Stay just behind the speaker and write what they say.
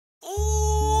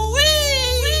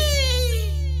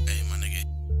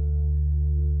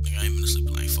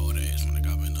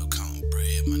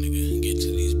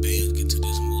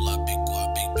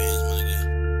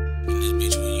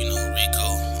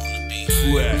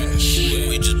been to sleep.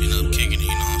 We just been up kicking it, you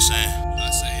know what I'm saying? I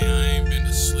say I ain't been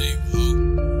to sleep, ho.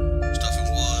 Stuff it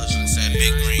was. I said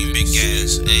big green, big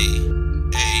gas. Ayy,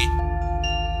 ayy.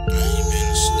 I ain't been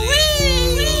to sleep.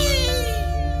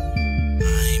 I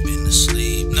ain't been to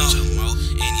sleep. No.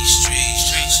 In these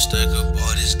streets, stack up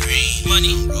all this green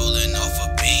money. I'm rolling off a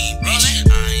beam, bitch.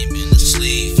 I ain't been to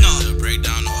sleep. No. To break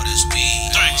down all this weed.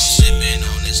 I'm sipping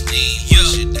on this lean. My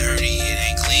shit dirty, it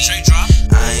ain't clean. Straight drop.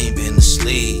 I ain't been to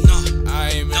sleep. No. I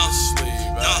ain't been to sleep.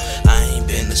 I ain't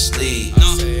been to sleep.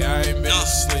 I say I ain't been to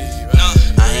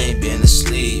sleep. I ain't been to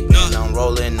sleep. And I'm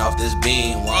rolling off this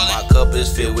beam while my cup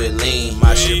is filled with lean.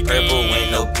 My shit purple,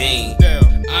 ain't no pink. Damn,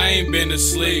 I ain't been to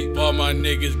sleep. All my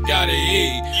niggas gotta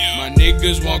eat. My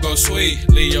niggas won't go sweet.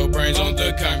 Leave your brains on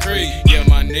the concrete. Yeah,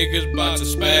 my niggas bout to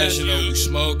smash. You know we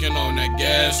smoking on that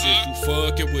gas. If you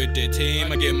fucking with that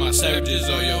team, I get my savages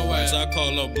on your ass. I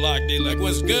call up block, they like,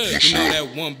 what's good? You know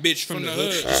that one bitch from the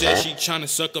hood. She said she tryna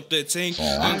suck up that team.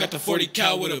 I got the 40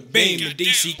 cal with a beam. The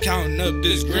DC counting up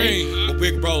this green. A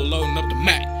big bro loading up the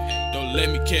Mac. Don't let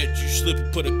me catch you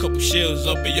slipping, put a couple shells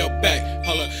up in your back.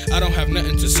 Hold up, I don't have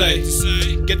nothing to say.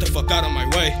 Get the fuck out of my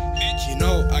way. You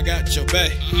know I got your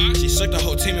bae. She sucked the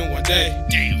whole team in one day.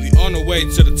 We on the way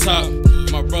to the top.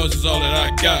 My bros is all that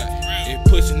I got.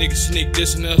 If pussy niggas sneak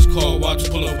this and else, call watch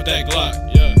pull up with that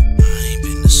Glock. Yeah. I ain't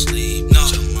been to sleep. No.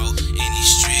 In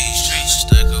these streets,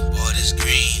 stack up all this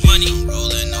green money. I'm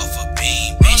rolling off a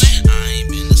beam, bitch. I ain't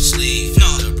been to sleep.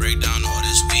 No. To break down all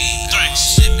this weed. I'm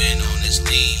sipping on this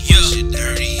lean. My shit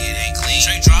dirty, it ain't clean.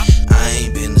 Straight drop. I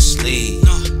ain't been to sleep.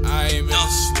 No. I ain't been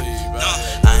to sleep.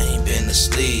 I ain't been to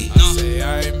sleep. I say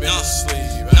I ain't been to sleep.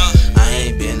 I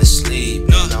ain't been to sleep.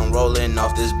 And I'm rolling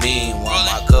off this beam while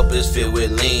my cup is filled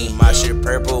with lean. My shit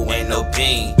purple, ain't no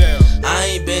pink. I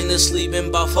ain't been to sleep in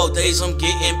about 4 days. I'm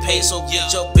getting paid, so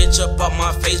get your bitch up out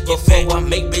my face before I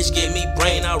make bitch give me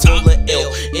brain. I roll a L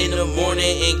in the morning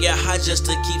and get high just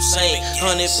to keep sane.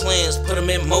 100 plans, put them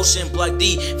in motion. Block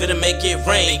D, finna make it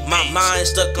rain. My mind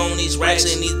stuck on these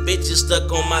racks and these bitches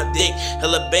stuck on my dick.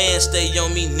 Hella bands stay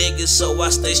on me niggas, so I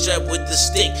stay strapped with the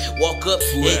stick. Walk up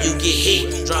and you get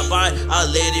hit. Drop by, I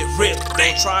let it rip.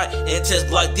 Don't try and test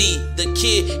Block D. The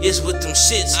kid is with them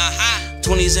shits.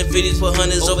 20s and 50s, put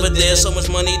hundreds over there. So much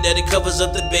money that it covers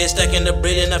up the bed. Stacking the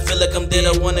bread and I feel like I'm dead.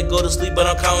 I wanna go to sleep, but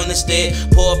I'm counting instead.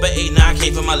 Pull up at 8, now I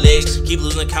can't feel my legs. Keep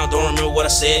losing count, don't remember what I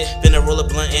said. Finna roll a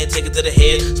blunt and take it to the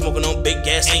head. Smoking on big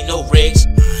gas, ain't no rigs. I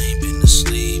ain't been to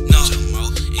sleep, no.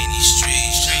 In these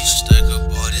streets, stack up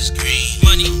all this green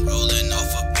money. I'm rolling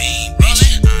off a beam,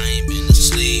 bitch. I ain't been to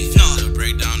sleep, no. To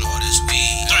break down all this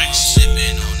weed. I'm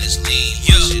sipping on this lean.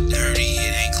 My shit dirty,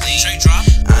 it ain't clean. Straight drop.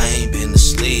 I ain't been to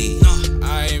sleep.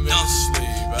 I ain't been to sleep.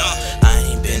 I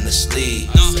ain't been to sleep.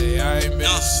 I say I ain't been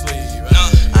to sleep.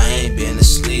 I ain't been to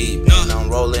sleep. And I'm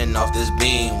rolling off this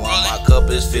beam while my cup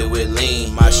is filled with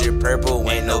lean. My shit purple,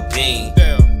 ain't no pink.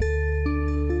 Damn.